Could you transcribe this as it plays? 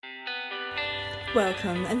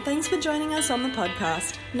Welcome, and thanks for joining us on the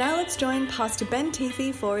podcast. Now let's join Pastor Ben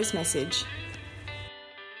Teefy for his message.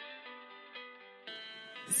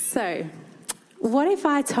 So, what if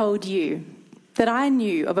I told you that I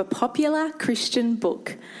knew of a popular Christian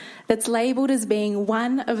book that's labelled as being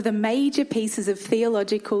one of the major pieces of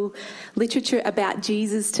theological literature about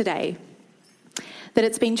Jesus today, that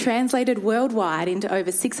it's been translated worldwide into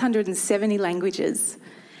over 670 languages,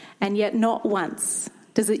 and yet not once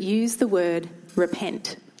does it use the word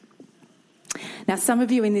repent? Now, some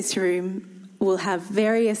of you in this room will have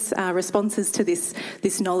various responses to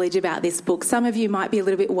this knowledge about this book. Some of you might be a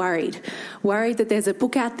little bit worried that there's a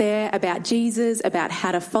book out there about Jesus, about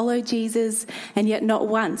how to follow Jesus, and yet not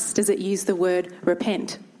once does it use the word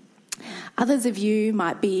repent. Others of you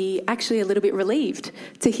might be actually a little bit relieved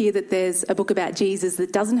to hear that there's a book about Jesus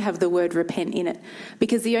that doesn't have the word repent in it,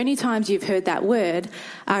 because the only times you've heard that word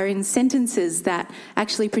are in sentences that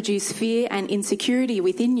actually produce fear and insecurity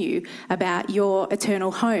within you about your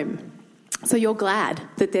eternal home. So you're glad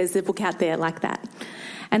that there's a book out there like that.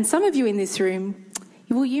 And some of you in this room,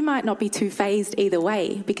 well, you might not be too fazed either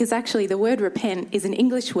way, because actually the word repent is an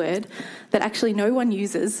English word that actually no one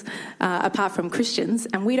uses apart from Christians,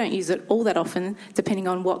 and we don't use it all that often depending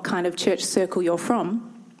on what kind of church circle you're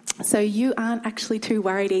from. So you aren't actually too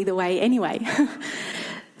worried either way anyway.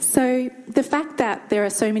 So the fact that there are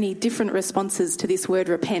so many different responses to this word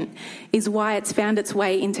repent is why it's found its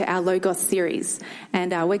way into our Logos series,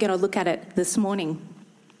 and we're going to look at it this morning.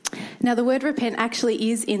 Now, the word repent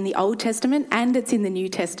actually is in the Old Testament and it's in the New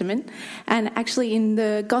Testament. And actually in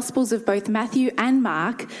the Gospels of both Matthew and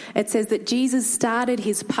Mark, it says that Jesus started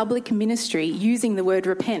his public ministry using the word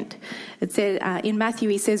repent. It said in Matthew,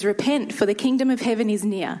 he says, "Repent, for the kingdom of heaven is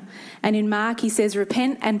near." And in Mark, he says,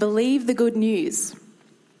 "Repent and believe the good news."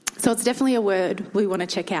 So it's definitely a word we want to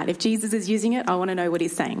check out. If Jesus is using it, I want to know what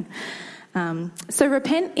he's saying. So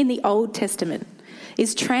repent in the Old Testament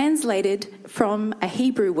is translated from a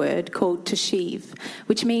Hebrew word called teshiv,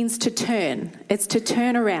 which means to turn. It's to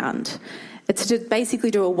turn around. It's to basically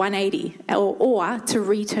do a 180 or to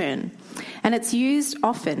return. And it's used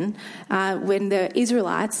often when the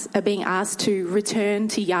Israelites are being asked to return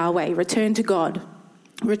to Yahweh, return to God,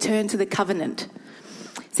 return to the covenant.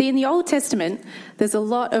 See, in the Old Testament, there's a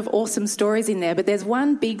lot of awesome stories in there, but there's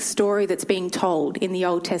one big story that's being told in the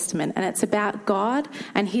Old Testament, and it's about God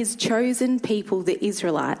and his chosen people, the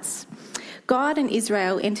Israelites. God and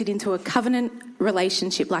Israel entered into a covenant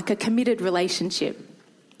relationship, like a committed relationship.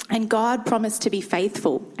 And God promised to be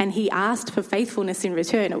faithful, and he asked for faithfulness in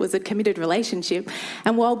return. It was a committed relationship.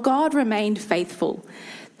 And while God remained faithful,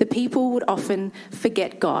 the people would often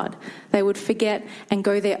forget God. They would forget and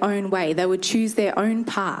go their own way. They would choose their own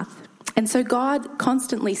path. And so God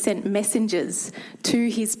constantly sent messengers to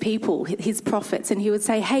his people, his prophets, and he would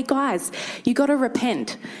say, "Hey guys, you got to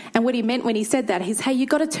repent." And what he meant when he said that is, "Hey, you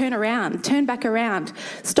got to turn around, turn back around,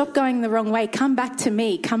 stop going the wrong way, come back to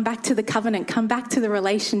me, come back to the covenant, come back to the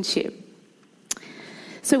relationship."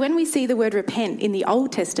 So when we see the word repent in the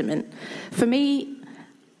Old Testament, for me,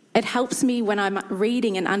 it helps me when I'm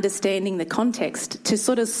reading and understanding the context to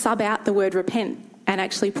sort of sub out the word repent and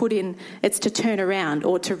actually put in it's to turn around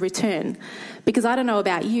or to return. Because I don't know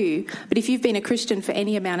about you, but if you've been a Christian for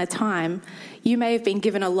any amount of time, you may have been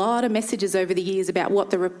given a lot of messages over the years about what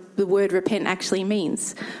the word repent actually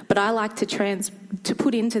means. But I like to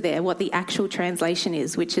put into there what the actual translation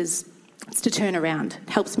is, which is it's to turn around. It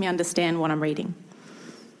helps me understand what I'm reading.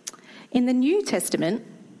 In the New Testament,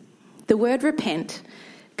 the word repent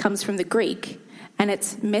comes from the Greek, and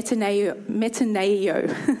it's metaneo,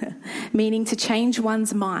 meaning to change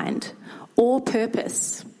one's mind or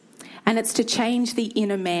purpose, and it's to change the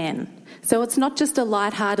inner man. So it's not just a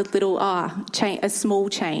light-hearted little a small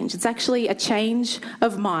change. It's actually a change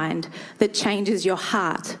of mind that changes your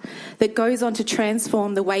heart, that goes on to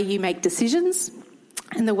transform the way you make decisions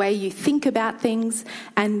and the way you think about things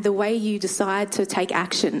and the way you decide to take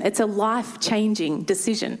action. It's a life-changing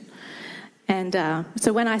decision. And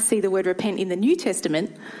so when I see the word repent in the New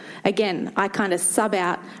Testament, again, I kind of sub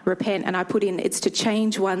out repent and I put in it's to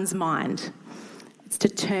change one's mind. It's to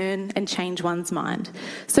turn and change one's mind.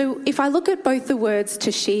 So if I look at both the words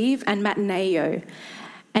teshiv and metaneo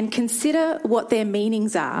and consider what their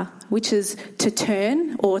meanings are, which is to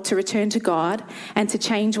turn or to return to God and to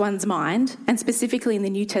change one's mind, and specifically in the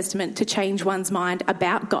New Testament to change one's mind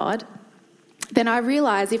about God, then I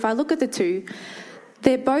realise if I look at the two,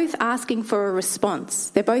 they're both asking for a response.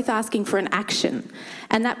 They're both asking for an action.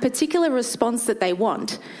 And that particular response that they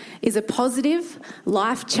want is a positive,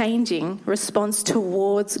 life-changing response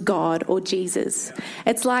towards God or Jesus.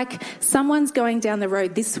 It's like someone's going down the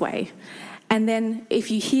road this way And then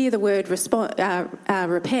if you hear the word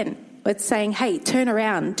repent, it's saying, hey, turn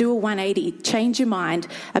around, do a 180, change your mind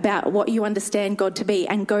about what you understand God to be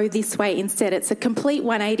and go this way instead. It's a complete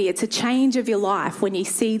 180. It's a change of your life when you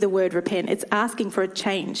see the word repent. It's asking for a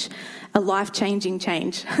change, a life-changing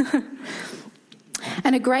change.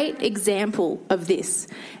 And a great example of this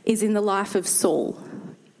is in the life of Saul.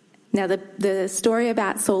 Now, the story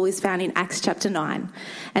about Saul is found in Acts chapter 9.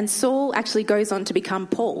 And Saul actually goes on to become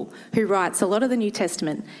Paul, who writes a lot of the New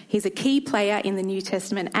Testament. He's a key player in the New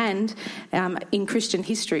Testament and in Christian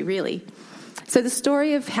history, really. So the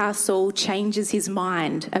story of how Saul changes his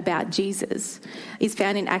mind about Jesus is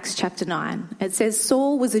found in Acts chapter 9. It says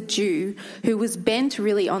Saul was a Jew who was bent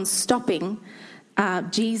really on stopping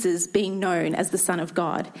Jesus being known as the Son of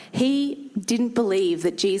God. He didn't believe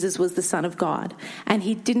that Jesus was the Son of God, and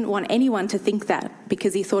he didn't want anyone to think that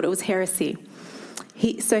because he thought it was heresy.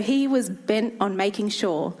 So he was bent on making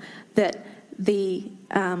sure that the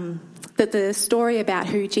story about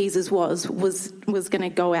who Jesus was going to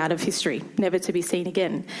go out of history, never to be seen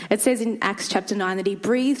again. It says in Acts chapter 9 that he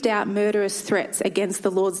breathed out murderous threats against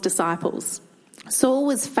the Lord's disciples. Saul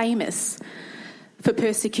was famous for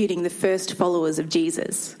persecuting the first followers of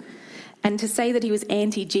Jesus. And to say that he was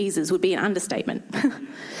anti-Jesus would be an understatement.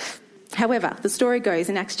 However, the story goes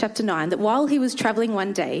in Acts chapter 9 that while he was travelling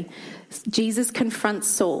one day, Jesus confronts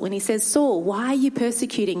Saul and he says, Saul, why are you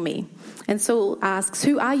persecuting me? And Saul asks,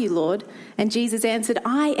 who are you, Lord? And Jesus answered,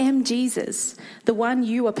 I am Jesus, the one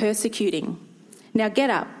you are persecuting. Now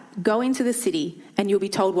get up, go into the city, and you'll be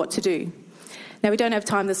told what to do. Now we don't have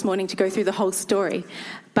time this morning to go through the whole story,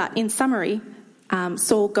 but in summary,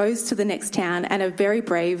 Saul goes to the next town and a very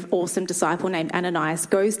brave, awesome disciple named Ananias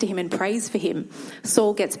goes to him and prays for him.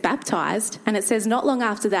 Saul gets baptized, and it says not long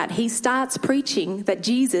after that, he starts preaching that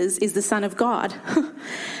Jesus is the Son of God.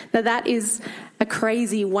 Now that is a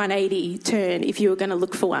crazy 180 turn if you were going to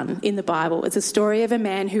look for one in the Bible. It's a story of a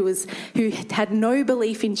man who had no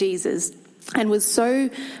belief in Jesus and was so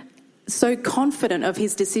confident of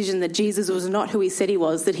his decision that Jesus was not who he said he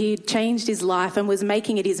was, that he had changed his life and was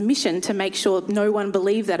making it his mission to make sure no one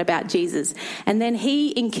believed that about Jesus. And then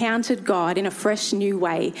he encountered God in a fresh new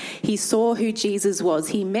way. He saw who Jesus was.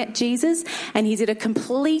 He met Jesus and he did a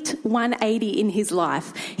complete 180 in his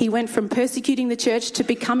life. He went from persecuting the church to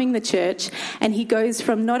becoming the church, and he goes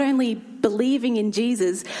from not only believing in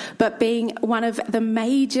Jesus, but being one of the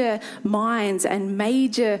major minds and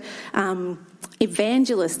major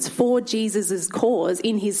evangelists for Jesus' cause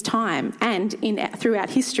in his time, and throughout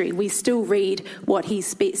history. We still read what he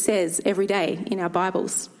says every day in our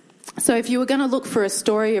Bibles. So if you were going to look for a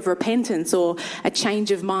story of repentance or a change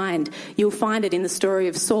of mind, you'll find it in the story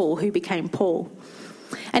of Saul, who became Paul.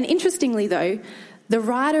 And interestingly though, the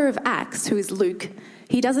writer of Acts, who is Luke,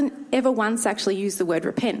 he doesn't ever once actually use the word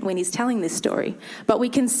repent when he's telling this story, but we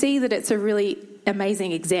can see that it's a really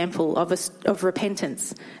amazing example of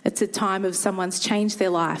repentance. It's a time of someone's changed their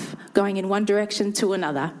life, going in one direction to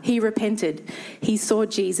another. He repented. He saw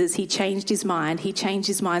Jesus. He changed his mind. He changed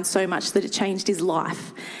his mind so much that it changed his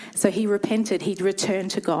life. So he repented. He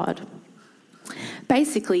returned to God.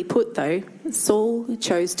 Basically put, though, Saul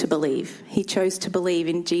chose to believe. He chose to believe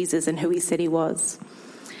in Jesus and who he said he was.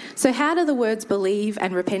 So how do the words believe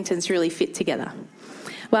and repentance really fit together?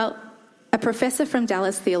 Well, a professor from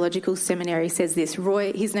Dallas Theological Seminary says this.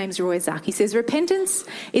 His name's Roy Zuck. He says, repentance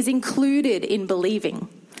is included in believing.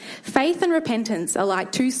 Faith and repentance are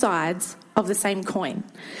like two sides of the same coin.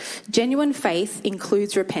 Genuine faith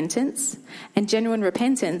includes repentance, and genuine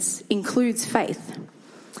repentance includes faith.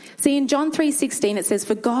 See, in John 3:16 it says,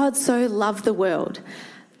 for God so loved the world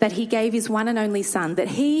that he gave his one and only Son, that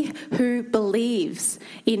he who believes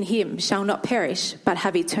in him shall not perish but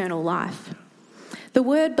have eternal life. The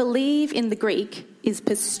word believe in the Greek is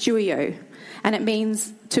pisteuo, and it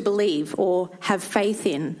means to believe or have faith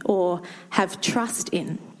in or have trust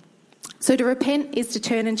in. So to repent is to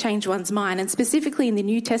turn and change one's mind, and specifically in the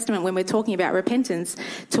New Testament when we're talking about repentance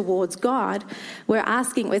towards God, we're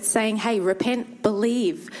saying, hey, repent,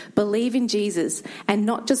 believe in Jesus, and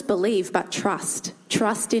not just believe but trust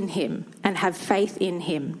in him and have faith in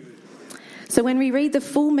him. So when we read the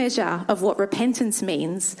full measure of what repentance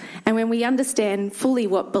means, and when we understand fully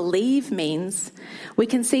what believe means, we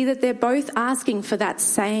can see that they're both asking for that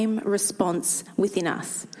same response within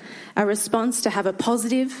us. A response to have a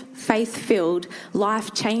positive, faith-filled,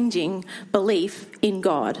 life-changing belief in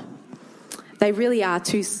God. They really are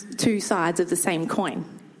two sides of the same coin.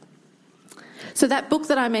 So that book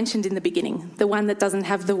that I mentioned in the beginning, the one that doesn't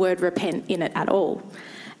have the word repent in it at all,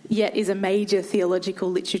 yet is a major theological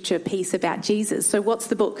literature piece about Jesus. So what's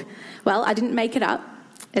the book? Well, I didn't make it up.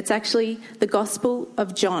 It's actually the Gospel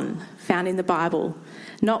of John found in the Bible.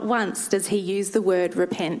 Not once does he use the word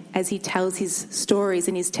repent as he tells his stories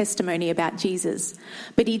and his testimony about Jesus,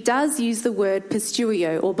 but he does use the word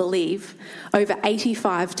pisteuo, or believe, over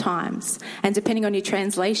 85 times, and depending on your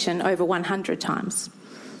translation, over 100 times.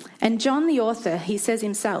 And John the author, he says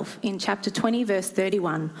himself in chapter 20, verse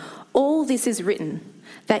 31, "All this is written,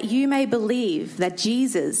 that you may believe that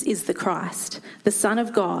Jesus is the Christ, the Son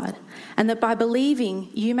of God, and that by believing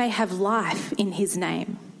you may have life in his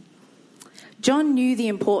name." John knew the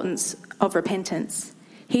importance of repentance.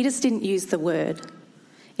 He just didn't use the word.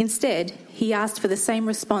 Instead, he asked for the same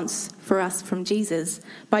response for us from Jesus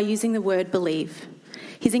by using the word believe.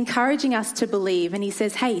 He's encouraging us to believe, and he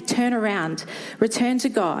says, hey, turn around, return to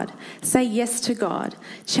God, say yes to God,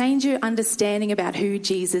 change your understanding about who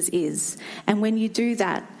Jesus is. And when you do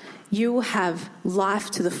that, you will have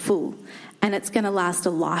life to the full, and it's going to last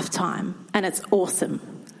a lifetime, and it's awesome.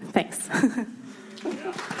 Thanks.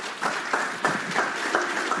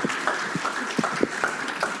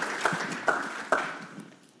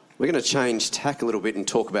 We're going to change tack a little bit and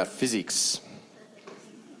talk about physics.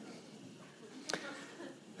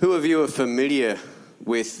 Who of you are familiar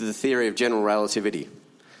with the theory of general relativity?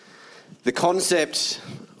 The concept,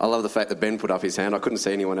 I love the fact that Ben put up his hand. I couldn't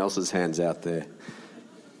see anyone else's hands out there.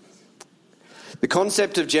 The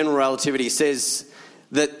concept of general relativity says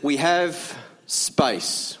that we have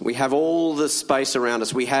space. We have all the space around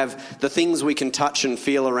us. We have the things we can touch and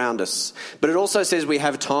feel around us. But it also says we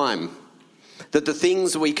have time. That the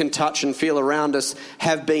things we can touch and feel around us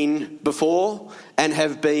have been before and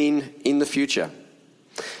have been in the future.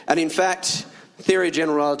 And in fact, theory of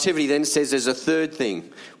general relativity then says there's a third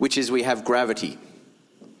thing, which is we have gravity.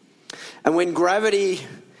 And when gravity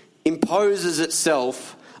imposes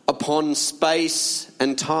itself upon space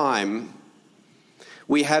and time,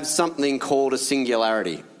 we have something called a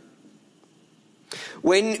singularity.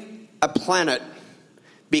 When a planet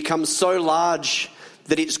becomes so large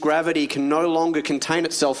that its gravity can no longer contain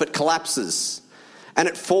itself, it collapses and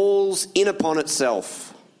it falls in upon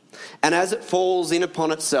itself. And as it falls in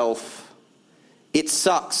upon itself, it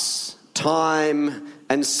sucks time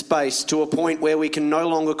and space to a point where we can no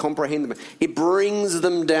longer comprehend them. It brings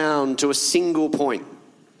them down to a single point,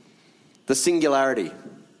 the singularity.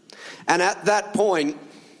 And at that point,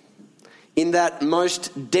 in that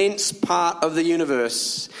most dense part of the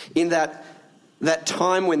universe, in that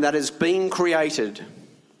time when that is being created,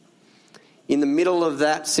 in the middle of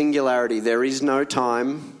that singularity, there is no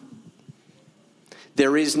time,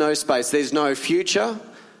 there is no space, there's no future,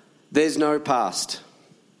 there's no past.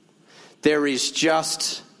 There is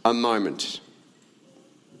just a moment.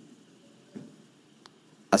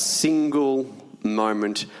 A single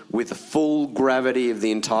moment with the full gravity of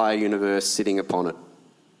the entire universe sitting upon it.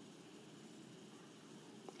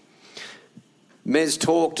 Mez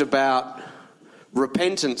talked about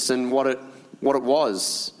repentance and what it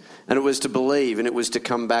was. And it was to believe, and it was to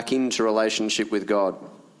come back into relationship with God.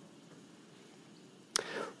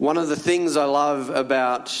 One of the things I love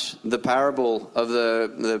about the parable of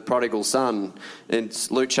the prodigal son, it's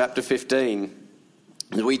Luke chapter 15,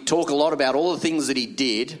 we talk a lot about all the things that he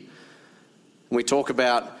did. We talk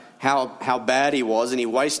about how bad he was, and he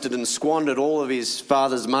wasted and squandered all of his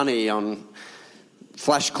father's money on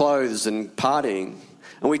flash clothes and partying.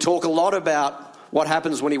 And we talk a lot about what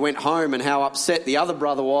happens when he went home and how upset the other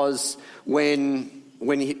brother was when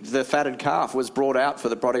the fatted calf was brought out for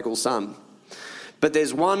the prodigal son. But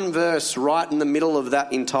there's one verse right in the middle of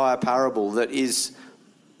that entire parable that is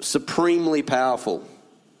supremely powerful.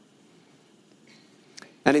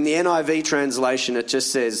 And in the NIV translation, it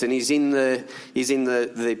just says, and he's in the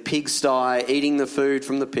pigsty eating the food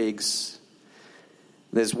from the pigs.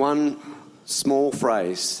 There's one small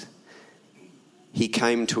phrase: he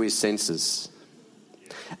came to his senses.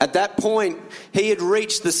 At that point, he had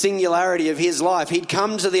reached the singularity of his life. He'd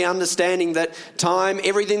come to the understanding that time,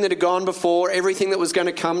 everything that had gone before, everything that was going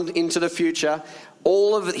to come into the future,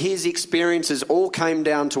 all of his experiences all came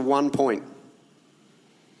down to one point.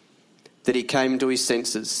 That he came to his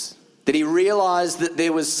senses. That he realised that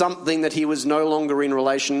there was something that he was no longer in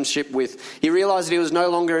relationship with. He realised that he was no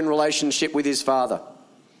longer in relationship with his father.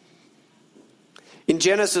 In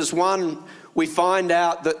Genesis 1, we find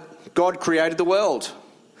out that God created the world.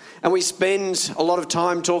 And we spend a lot of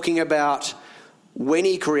time talking about when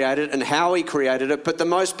he created it and how he created it. But the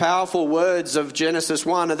most powerful words of Genesis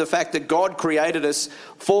 1 are the fact that God created us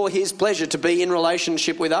for his pleasure, to be in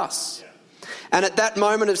relationship with us. And at that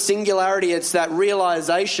moment of singularity, it's that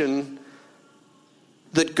realization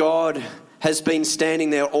that God has been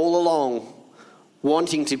standing there all along,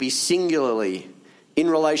 wanting to be singularly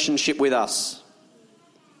in relationship with us.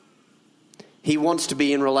 He wants to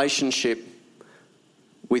be in relationship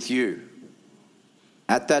with you.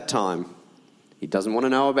 At that time, he doesn't want to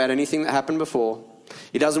know about anything that happened before.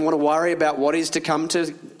 He doesn't want to worry about what is to come to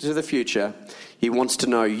the future. He wants to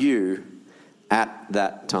know you at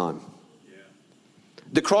that time.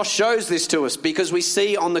 The cross shows this to us because we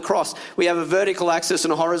see on the cross we have a vertical axis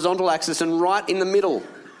and a horizontal axis, and right in the middle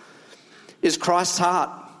is Christ's heart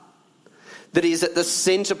that is at the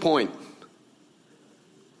centre point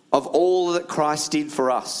of all that Christ did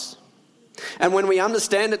for us. And when we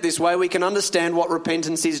understand it this way, we can understand what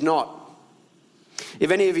repentance is not. If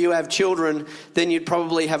any of you have children, then you'd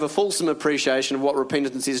probably have a fulsome appreciation of what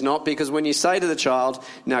repentance is not, because when you say to the child,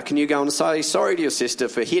 now can you go and say sorry to your sister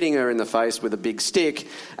for hitting her in the face with a big stick,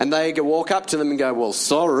 and they walk up to them and go, well,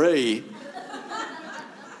 sorry.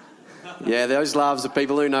 Yeah, those laughs are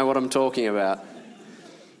people who know what I'm talking about.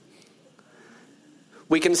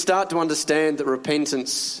 We can start to understand that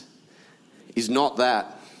repentance is not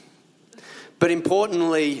that. But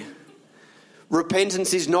importantly,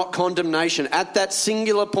 repentance is not condemnation. At that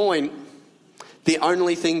singular point, the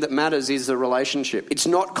only thing that matters is the relationship. It's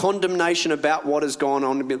not condemnation about what has gone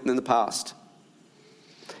on in the past.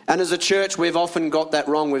 And as a church, we've often got that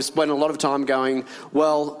wrong. We've spent a lot of time going,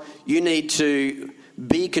 well, you need to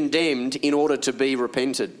be condemned in order to be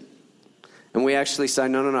repented. And we actually say,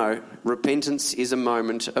 no. Repentance is a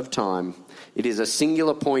moment of time. It is a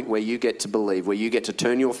singular point where you get to believe, where you get to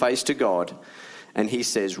turn your face to God. And he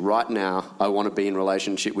says, right now, I want to be in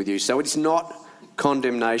relationship with you. So it's not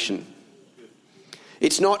condemnation.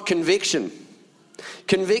 It's not conviction.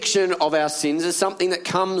 Conviction of our sins is something that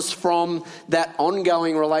comes from that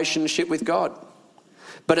ongoing relationship with God.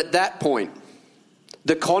 But at that point,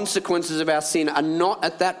 the consequences of our sin are not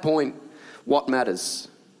at that point what matters.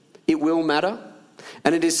 It will matter,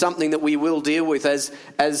 and it is something that we will deal with.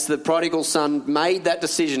 As the prodigal son made that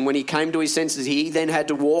decision when he came to his senses, he then had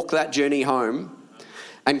to walk that journey home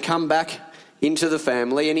and come back into the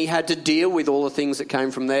family, and he had to deal with all the things that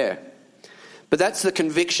came from there. But that's the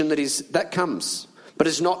conviction that comes, but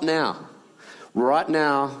it's not now. Right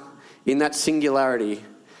now, in that singularity,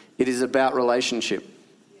 it is about relationship.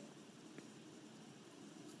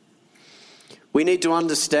 We need to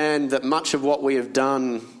understand that much of what we have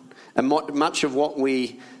done and much of what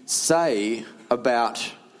we say about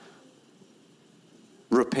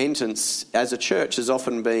repentance as a church has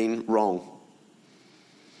often been wrong.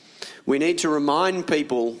 We need to remind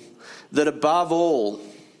people that above all,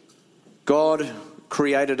 God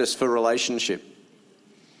created us for relationship.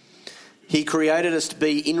 He created us to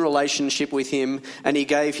be in relationship with him, and he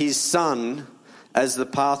gave his Son as the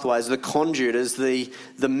pathway, as the conduit, as the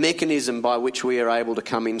mechanism by which we are able to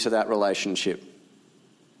come into that relationship.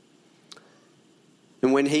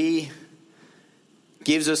 And when he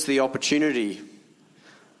gives us the opportunity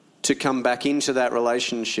to come back into that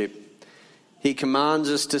relationship, he commands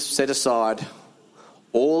us to set aside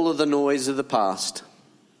all of the noise of the past,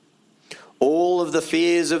 all of the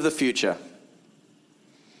fears of the future,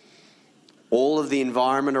 all of the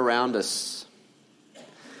environment around us,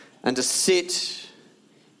 and to sit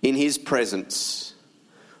in his presence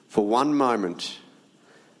for one moment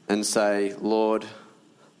and say, Lord,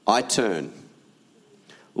 I turn.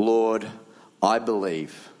 Lord, I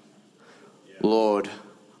believe. Lord,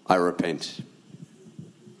 I repent.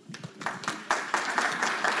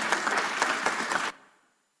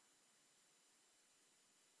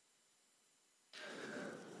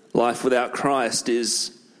 Life without Christ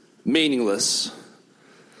is meaningless.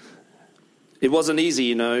 It wasn't easy,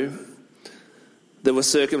 you know. There were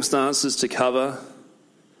circumstances to cover,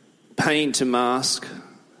 pain to mask,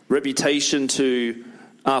 reputation to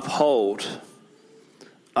uphold.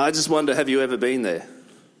 I just wonder, have you ever been there?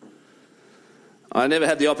 I never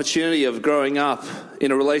had the opportunity of growing up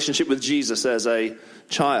in a relationship with Jesus as a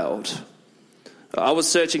child. I was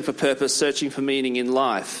searching for purpose, searching for meaning in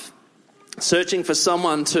life, searching for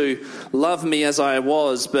someone to love me as I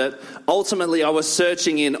was, but ultimately I was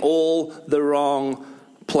searching in all the wrong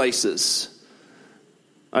places.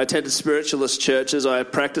 I attended spiritualist churches, I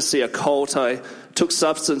practiced the occult, I took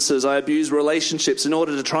substances, I abused relationships in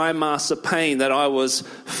order to try and mask the pain that I was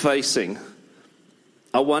facing.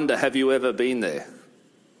 I wonder, have you ever been there?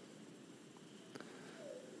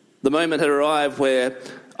 The moment had arrived where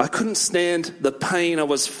I couldn't stand the pain I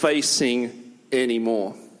was facing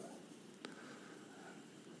anymore.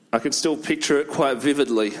 I can still picture it quite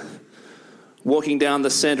vividly, walking down the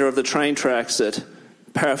centre of the train tracks at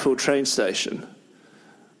Parafield train station.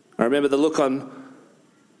 I remember the look on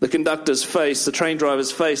the conductor's face, the train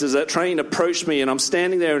driver's face, as that train approached me, and I'm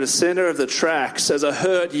standing there in the center of the tracks as a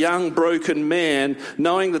hurt, young, broken man,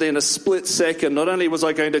 knowing that in a split second, not only was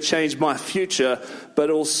I going to change my future, but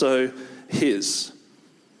also his.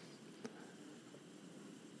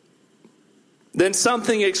 Then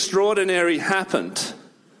something extraordinary happened.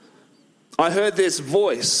 I heard this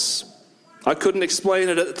voice. I couldn't explain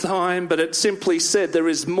it at the time, but it simply said, "There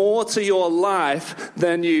is more to your life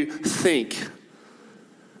than you think."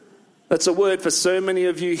 That's a word for so many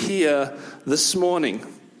of you here this morning.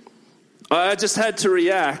 I just had to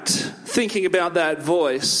react thinking about that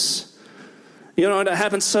voice. You know, and it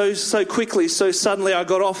happened so quickly, so suddenly. I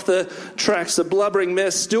got off the tracks, a blubbering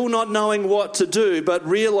mess, still not knowing what to do, but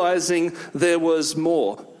realizing there was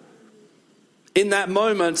more. In that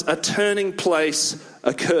moment, a turning place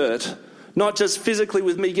occurred. Not just physically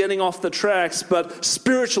with me getting off the tracks, but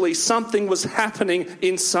spiritually something was happening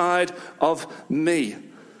inside of me.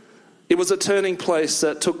 It was a turning place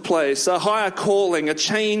that took place, a higher calling, a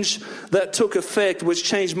change that took effect, which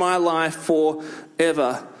changed my life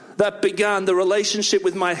forever. That began the relationship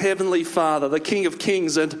with my Heavenly Father, the King of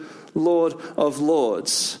Kings and Lord of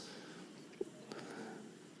Lords.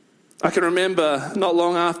 I can remember not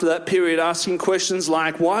long after that period asking questions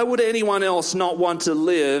like, why would anyone else not want to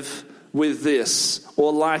live with this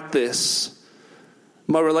or like this?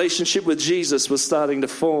 My relationship with Jesus was starting to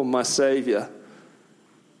form, my Saviour.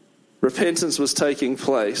 Repentance was taking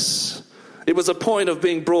place. It was a point of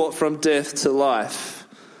being brought from death to life.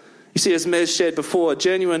 You see, as Mez shared before,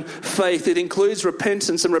 genuine faith, it includes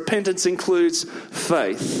repentance, and repentance includes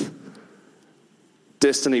faith.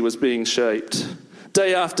 Destiny was being shaped.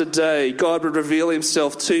 Day after day, God would reveal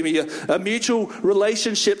himself to me. A mutual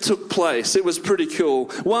relationship took place. It was pretty cool.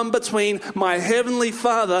 One between my Heavenly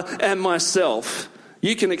Father and myself.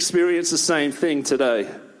 You can experience the same thing today.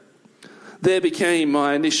 There became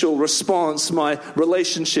my initial response, my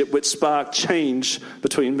relationship which sparked change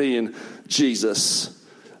between me and Jesus.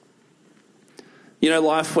 You know,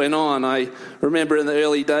 life went on. I remember in the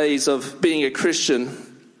early days of being a Christian,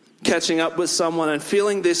 catching up with someone and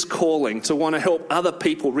feeling this calling to want to help other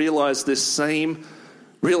people realize this same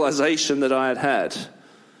realization that I had had.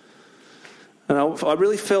 And I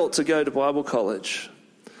really felt to go to Bible college.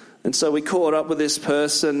 And so we caught up with this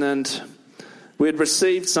person, and we had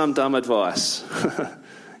received some dumb advice.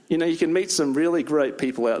 You know, you can meet some really great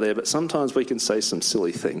people out there, but sometimes we can say some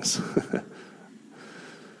silly things.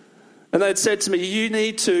 And they'd said to me, you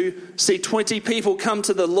need to see 20 people come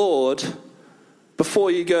to the Lord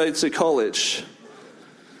before you go to college.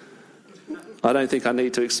 I don't think I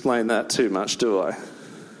need to explain that too much, do I?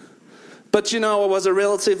 But you know, I was a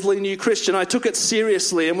relatively new Christian. I took it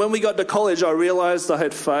seriously, and when we got to college, I realized I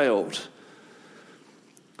had failed.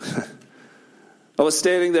 I was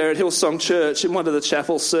standing there at Hillsong Church in one of the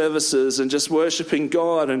chapel services and just worshiping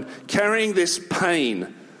God and carrying this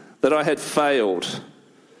pain that I had failed.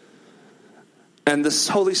 And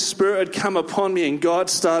the Holy Spirit had come upon me, and God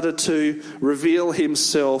started to reveal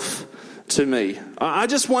himself to me. I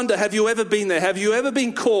just wonder, have you ever been there? Have you ever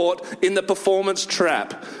been caught in the performance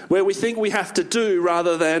trap where we think we have to do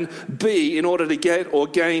rather than be in order to get or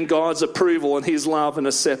gain God's approval and his love and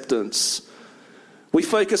acceptance? We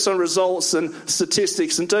focus on results and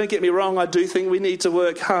statistics, and don't get me wrong, I do think we need to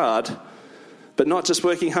work hard. But not just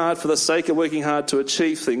working hard for the sake of working hard to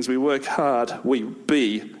achieve things. We work hard, we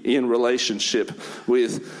be in relationship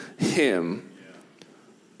with him.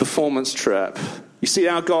 Performance trap. You see,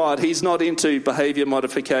 our God, he's not into behavior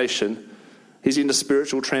modification. He's into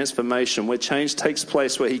spiritual transformation, where change takes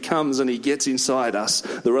place, where he comes and he gets inside us.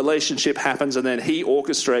 The relationship happens, and then he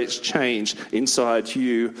orchestrates change inside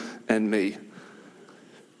you and me.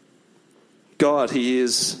 God, he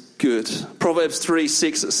is good. Proverbs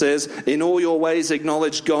 3:6, it says, in all your ways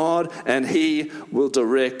acknowledge God, and he will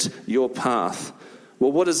direct your path.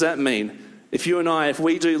 Well, what does that mean? If you and I, if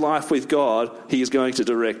we do life with God, he is going to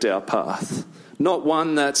direct our path. Not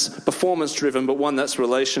one that's performance driven, but one that's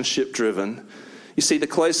relationship driven. You see, the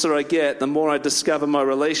closer I get, the more I discover my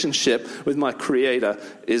relationship with my Creator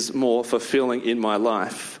is more fulfilling in my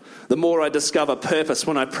life. The more I discover purpose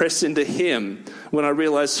when I press into him, when I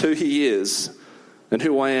realize who he is and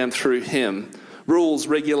who I am through him. Rules,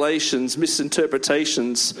 regulations,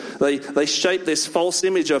 misinterpretations, they shape this false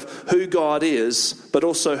image of who God is, but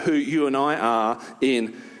also who you and I are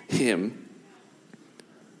in him.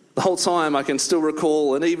 The whole time I can still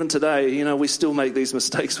recall, and even today, you know, we still make these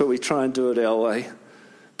mistakes where we try and do it our way.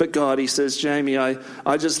 But God, he says, Jamie, I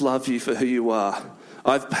just love you for who you are.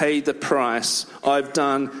 I've paid the price. I've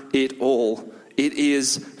done it all. It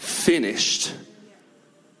is finished.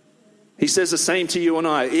 He says the same to you and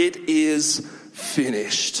I. It is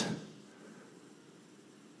finished.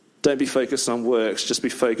 Don't be focused on works, just be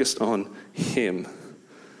focused on him.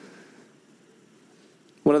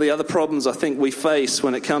 One of the other problems I think we face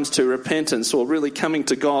when it comes to repentance or really coming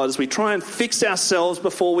to God is we try and fix ourselves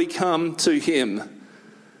before we come to him.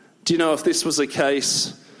 Do you know if this was the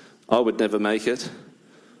case, I would never make it.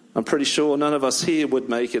 I'm pretty sure none of us here would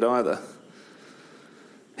make it either.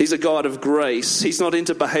 He's a God of grace. He's not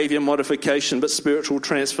into behavior modification, but spiritual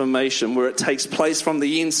transformation where it takes place from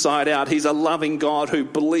the inside out. He's a loving God who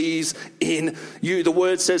believes in you. The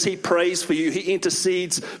word says he prays for you. He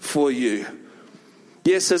intercedes for you.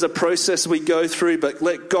 Yes, there's a process we go through, but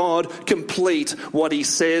let God complete what he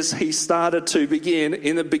says he started to begin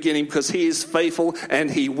in the beginning, because he is faithful and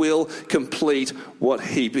he will complete what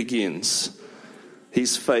he begins.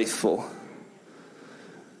 He's faithful.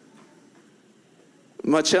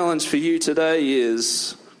 My challenge for you today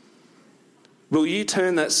is, will you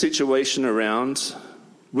turn that situation around?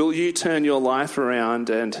 Will you turn your life around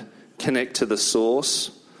and connect to the source?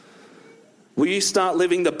 Will you start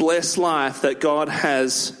living the blessed life that God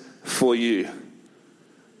has for you?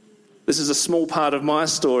 This is a small part of my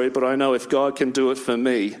story, but I know if God can do it for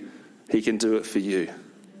me, he can do it for you.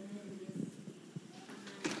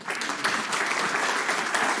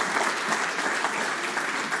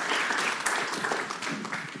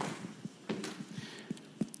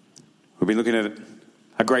 We've been looking at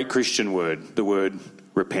a great Christian word, the word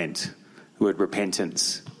repent, the word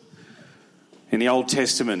repentance. In the Old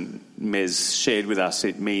Testament, Mez shared with us,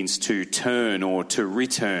 it means to turn or to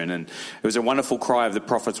return. And it was a wonderful cry of the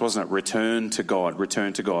prophets, wasn't it? Return to God,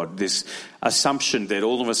 return to God. This assumption that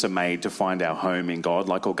all of us are made to find our home in God,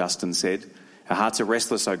 like Augustine said. Our hearts are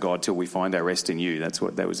restless, O God, till we find our rest in you.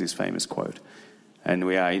 That was his famous quote. And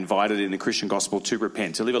we are invited in the Christian gospel to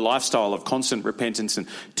repent, to live a lifestyle of constant repentance and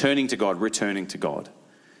turning to God, returning to God.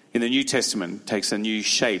 In the New Testament, it takes a new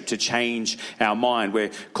shape to change our mind.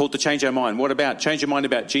 We're called to change our mind. What about? Change your mind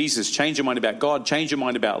about Jesus. Change your mind about God. Change your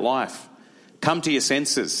mind about life. Come to your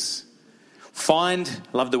senses. I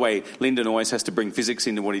love the way Lyndon always has to bring physics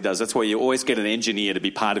into what he does. That's why you always get an engineer to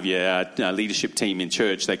be part of your leadership team in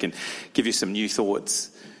church. They can give you some new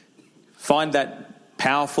thoughts. Find that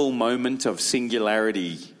powerful moment of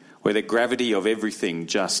singularity where the gravity of everything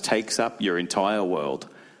just takes up your entire world.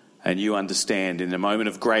 And you understand in a moment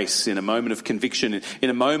of grace, in a moment of conviction, in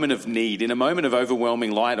a moment of need, in a moment of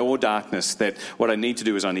overwhelming light or darkness, that what I need to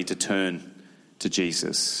do is I need to turn to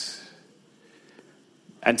Jesus.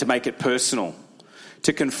 And to make it personal,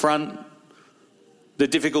 to confront the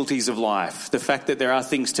difficulties of life, the fact that there are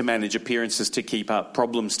things to manage, appearances to keep up,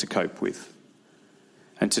 problems to cope with.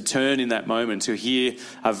 And to turn in that moment to hear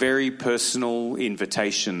a very personal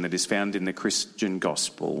invitation that is found in the Christian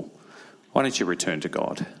gospel. Why don't you return to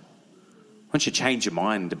God? Why don't you change your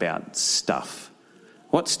mind about stuff?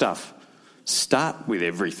 What stuff? Start with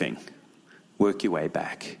everything. Work your way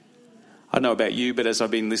back. I don't know about you, but as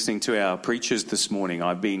I've been listening to our preachers this morning,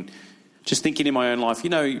 I've been just thinking in my own life,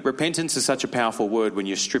 repentance is such a powerful word when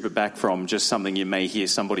you strip it back from just something you may hear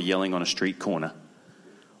somebody yelling on a street corner.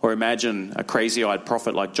 Or imagine a crazy-eyed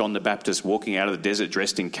prophet like John the Baptist walking out of the desert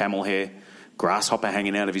dressed in camel hair, grasshopper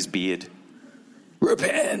hanging out of his beard.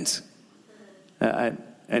 Repent!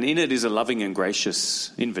 And in it is a loving and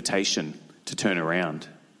gracious invitation to turn around.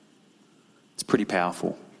 It's pretty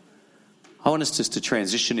powerful. I want us just to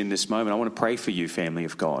transition in this moment. I want to pray for you, family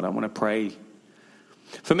of God. I want to pray.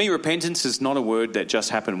 For me, repentance is not a word that just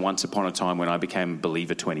happened once upon a time when I became a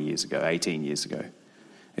believer 20 years ago, 18 years ago.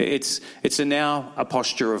 It's now a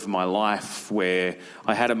posture of my life where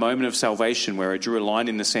I had a moment of salvation where I drew a line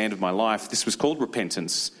in the sand of my life. This was called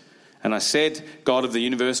repentance. And I said, God of the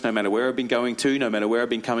universe, no matter where I've been going to, no matter where I've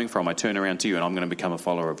been coming from, I turn around to you and I'm going to become a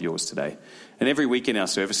follower of yours today. And every week in our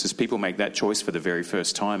services, people make that choice for the very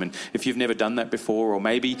first time. And if you've never done that before, or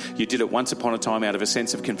maybe you did it once upon a time out of a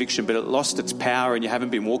sense of conviction, but it lost its power and you haven't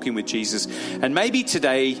been walking with Jesus. And maybe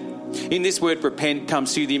today, in this word repent,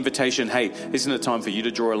 comes to you the invitation, hey, isn't it time for you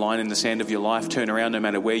to draw a line in the sand of your life, turn around no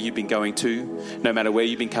matter where you've been going to, no matter where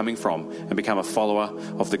you've been coming from, and become a follower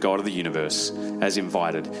of the God of the universe as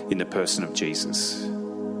invited in the person of Jesus.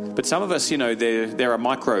 But some of us, there are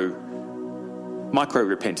micro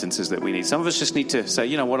repentances that we need. Some of us just need to say,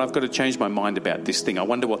 you know what, I've got to change my mind about this thing. I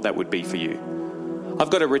wonder what that would be for you. I've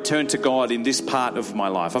got to return to God in this part of my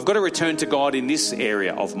life. I've got to return to God in this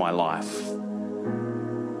area of my life.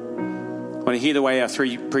 When I hear the way our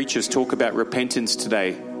three preachers talk about repentance today,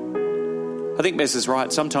 I think Mez is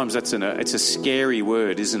right. Sometimes it's a scary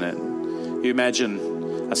word, isn't it? You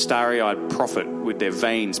imagine a starry-eyed prophet with their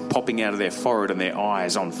veins popping out of their forehead and their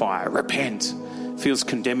eyes on fire. Repent. Feels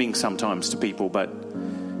condemning sometimes to people, but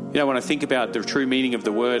You know, when I think about the true meaning of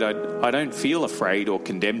the word, I don't feel afraid or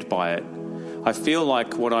condemned by it. I feel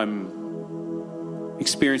like what I'm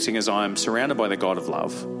experiencing is I'm surrounded by the God of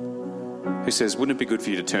love, who says, wouldn't it be good for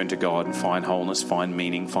you to turn to God and find wholeness, find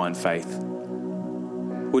meaning, find faith?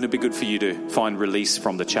 Wouldn't it be good for you to find release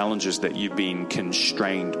from the challenges that you've been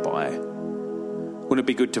constrained by? Wouldn't it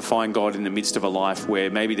be good to find God in the midst of a life where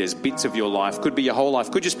maybe there's bits of your life, could be your whole life,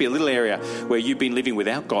 could just be a little area where you've been living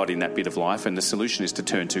without God in that bit of life, and the solution is to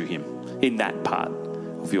turn to Him in that part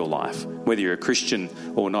of your life. Whether you're a Christian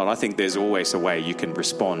or not, I think there's always a way you can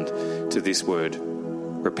respond to this word,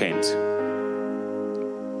 repent.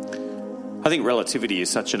 I think relativity is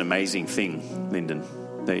such an amazing thing, Lyndon,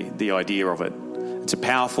 the idea of it. It's a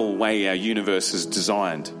powerful way our universe is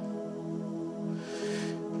designed.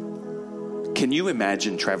 Can you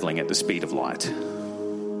imagine travelling at the speed of light?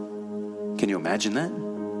 Can you imagine that?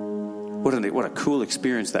 What a cool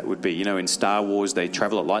experience that would be. You know, in Star Wars, they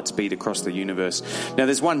travel at light speed across the universe. Now,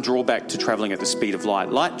 there's one drawback to travelling at the speed of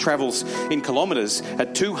light. Light travels in kilometres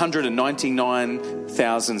at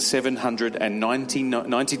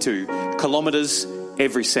 299,792 kilometres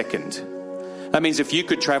every second. That means if you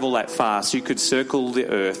could travel that fast, you could circle the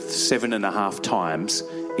Earth 7.5 times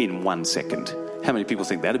in 1 second. How many people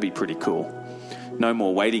think that'd be pretty cool? No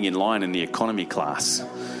more waiting in line in the economy class.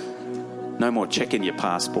 No more checking your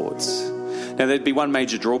passports. Now, there'd be one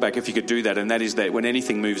major drawback if you could do that, and that is that when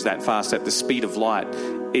anything moves that fast at the speed of light,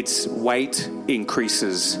 its weight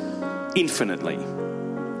increases infinitely.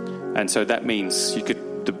 And so that means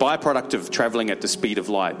the byproduct of travelling at the speed of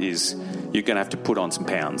light is you're going to have to put on some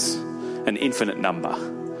pounds, an infinite number.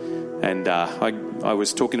 And I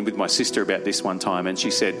was talking with my sister about this one time, and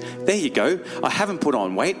she said, there you go, I haven't put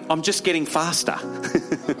on weight, I'm just getting faster.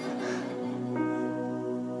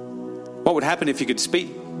 What would happen if you could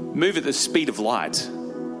move at the speed of light?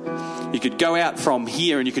 You could go out from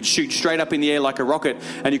here and you could shoot straight up in the air like a rocket,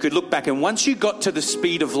 and you could look back, and once you got to the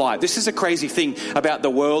speed of light, this is a crazy thing about the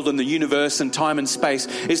world and the universe and time and space,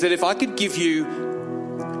 is that if I could give you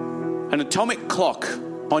an atomic clock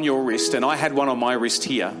on your wrist, and I had one on my wrist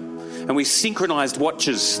here, and we synchronized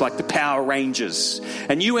watches like the Power Rangers,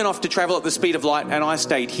 and you went off to travel at the speed of light and I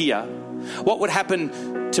stayed here, what would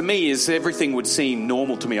happen to me is everything would seem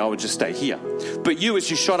normal to me. I would just stay here. But you, as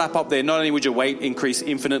you shot up there, not only would your weight increase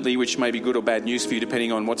infinitely, which may be good or bad news for you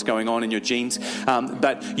depending on what's going on in your genes,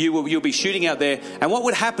 but you'll be shooting out there, and what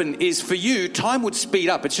would happen is for you, time would speed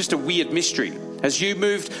up. It's just a weird mystery. As you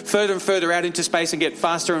moved further and further out into space and get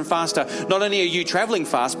faster and faster, not only are you travelling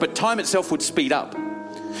fast, but time itself would speed up.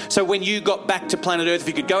 So when you got back to planet Earth, if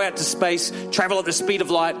you could go out to space, travel at the speed of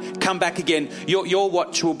light, come back again, your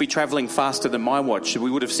watch will be travelling faster than my watch. We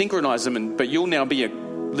would have synchronized them, but you'll now be a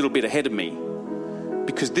little bit ahead of me.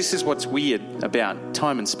 Because this is what's weird about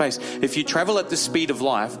time and space. If you travel at the speed of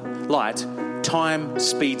light, time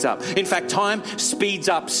speeds up. In fact, time speeds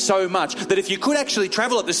up so much that if you could actually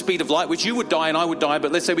travel at the speed of light, which you would die and I would die,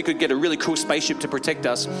 but let's say we could get a really cool spaceship to protect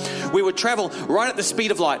us, we would travel right at the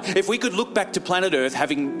speed of light. If we could look back to planet Earth,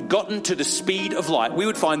 having gotten to the speed of light, we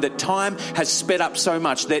would find that time has sped up so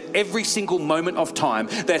much that every single moment of time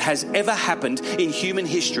that has ever happened in human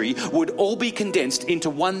history would all be condensed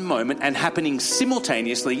into one moment and happening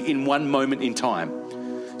simultaneously in one moment in time.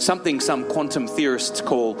 Something some quantum theorists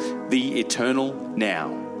call the eternal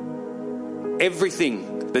now.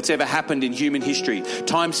 Everything that's ever happened in human history,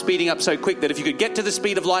 time speeding up so quick that if you could get to the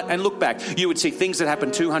speed of light and look back, you would see things that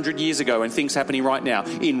happened 200 years ago and things happening right now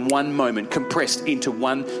in one moment, compressed into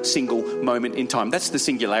one single moment in time. That's the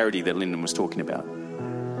singularity that Lyndon was talking about.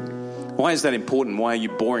 Why is that important? Why are you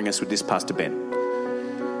boring us with this, Pastor Ben?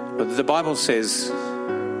 But the Bible says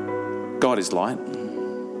God is light.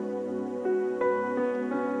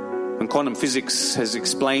 And quantum physics has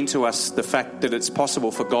explained to us the fact that it's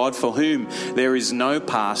possible for God, for whom there is no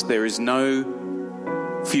past, there is no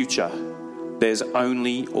future, there's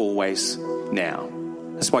only always now.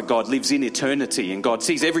 That's why God lives in eternity, and God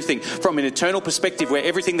sees everything from an eternal perspective, where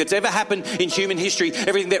everything that's ever happened in human history,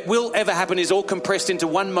 everything that will ever happen, is all compressed into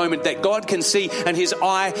one moment that God can see, and his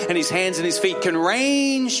eye and his hands and his feet can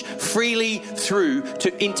range freely through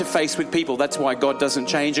to interface with people. That's why God doesn't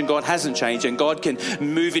change, and God hasn't changed, and God can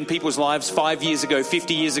move in people's lives 5 years ago,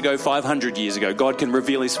 50 years ago, 500 years ago. God can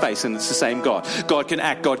reveal his face, and it's the same God. God can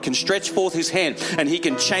act. God can stretch forth his hand, and he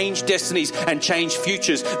can change destinies and change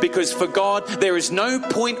futures, because for God there is no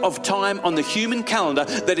point of time on the human calendar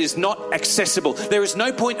that is not accessible. There is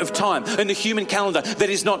no point of time in the human calendar that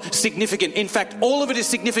is not significant. In fact, all of it is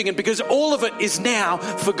significant because all of it is now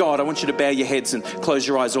for God. I want you to bow your heads and close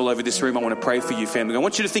your eyes all over this room. I want to pray for you, family. I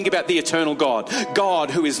want you to think about the eternal God.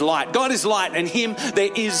 God who is light. God is light, and him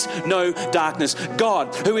there is no darkness.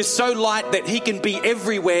 God who is so light that he can be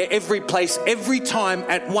everywhere, every place, every time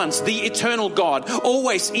at once. The eternal God,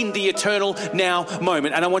 always in the eternal now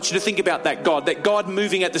moment. And I want you to think about that God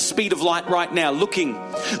moving at the speed of light right now, looking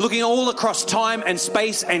all across time and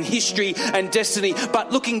space and history and destiny,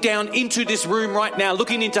 but looking down into this room right now,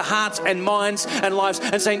 looking into hearts and minds and lives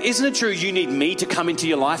and saying, isn't it true you need me to come into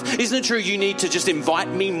your life? Isn't it true you need to just invite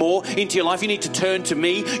me more into your life? You need to turn to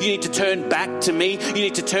me. You need to turn back to me. You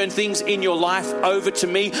need to turn things in your life over to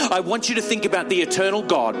me. I want you to think about the eternal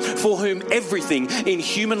God for whom everything in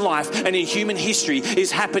human life and in human history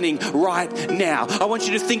is happening right now. I want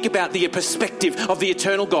you to think about the perspective of the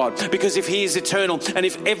eternal God, because if he is eternal and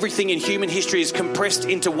if everything in human history is compressed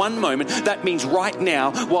into one moment, that means right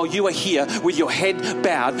now, while you are here with your head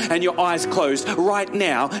bowed and your eyes closed, right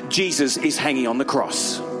now, Jesus is hanging on the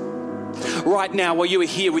cross. Right now, while you are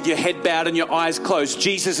here with your head bowed and your eyes closed,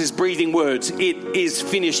 Jesus is breathing words, it is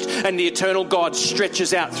finished. And the eternal God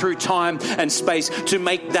stretches out through time and space to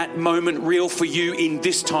make that moment real for you in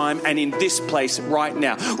this time and in this place right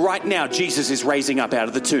now. Right now, Jesus is raising up out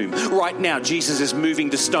of the tomb. Right now, Jesus is moving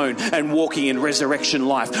the stone and walking in resurrection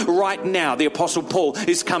life. Right now, the Apostle Paul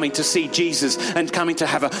is coming to see Jesus and coming to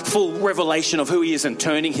have a full revelation of who he is and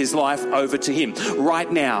turning his life over to him.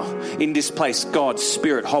 Right now, in this place, God's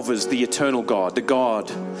Spirit hovers. The eternal God, the God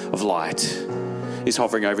of light, is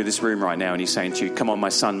hovering over this room right now, and he's saying to you, come on, my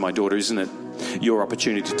son, my daughter, isn't it your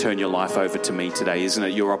opportunity to turn your life over to me today? Isn't it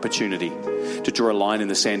your opportunity to draw a line in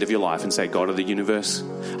the sand of your life and say, God of the universe,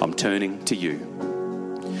 I'm turning to you?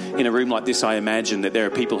 In a room like this, I imagine that there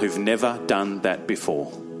are people who've never done that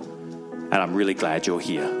before, and I'm really glad you're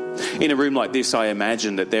here. In a room like this, I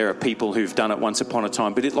imagine that there are people who've done it once upon a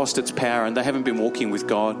time, but it lost its power and they haven't been walking with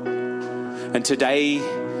God. And today,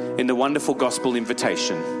 in the wonderful gospel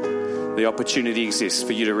invitation, the opportunity exists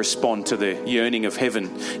for you to respond to the yearning of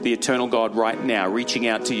heaven, the eternal God right now reaching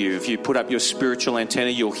out to you. If you put up your spiritual antenna,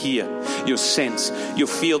 you'll hear, you'll sense, you'll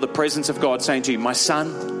feel the presence of God saying to you, my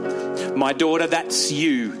son, my daughter, that's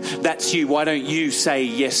you. That's you. Why don't you say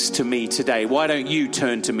yes to me today? Why don't you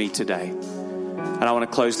turn to me today? And I want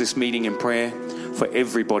to close this meeting in prayer for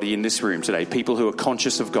everybody in this room today, people who are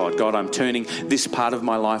conscious of God. God, I'm turning this part of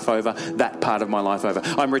my life over, that part of my life over.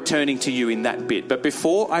 I'm returning to you in that bit. But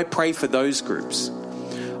before I pray for those groups,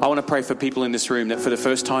 I want to pray for people in this room that for the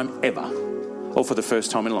first time ever, or for the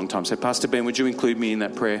first time in a long time, say, Pastor Ben, would you include me in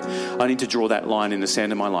that prayer? I need to draw that line in the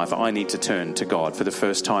sand of my life. I need to turn to God for the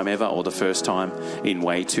first time ever, or the first time in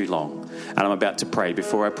way too long. And I'm about to pray.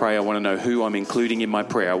 Before I pray, I want to know who I'm including in my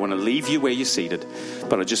prayer. I want to leave you where you're seated,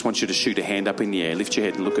 but I just want you to shoot a hand up in the air, lift your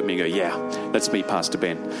head and look at me and go, yeah, that's me, Pastor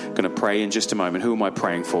Ben. I'm going to pray in just a moment. Who am I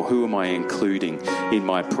praying for? Who am I including in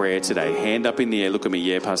my prayer today? Hand up in the air, look at me.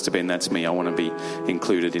 Yeah, Pastor Ben, that's me. I want to be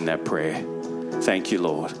included in that prayer. Thank you,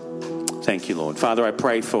 Lord. Thank you, Lord. Father, I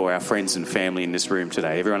pray for our friends and family in this room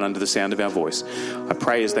today, everyone under the sound of our voice. I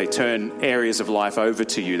pray as they turn areas of life over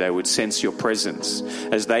to you, they would sense your presence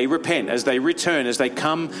as they repent, as they return, as they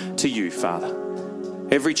come to you, Father.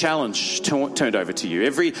 Every challenge turned over to you,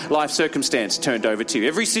 every life circumstance turned over to you,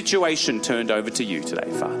 every situation turned over to you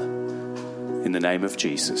today, Father. In the name of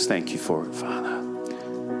Jesus, thank you for it,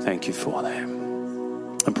 Father. Thank you for them.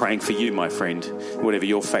 I'm praying for you, my friend, whatever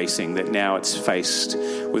you're facing, that now it's faced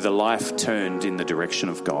with a life turned in the direction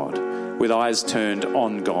of God, with eyes turned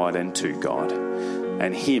on God and to God,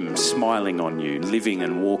 and Him smiling on you, living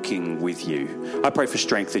and walking with you. I pray for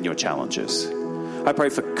strength in your challenges. I pray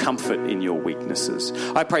for comfort in your weaknesses.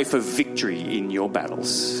 I pray for victory in your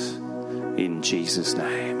battles. In Jesus'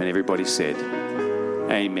 name. And everybody said,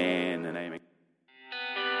 amen and amen.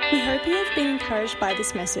 We hope you have been encouraged by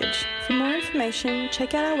this message. For more information,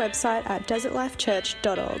 check out our website at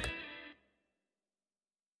desertlifechurch.org.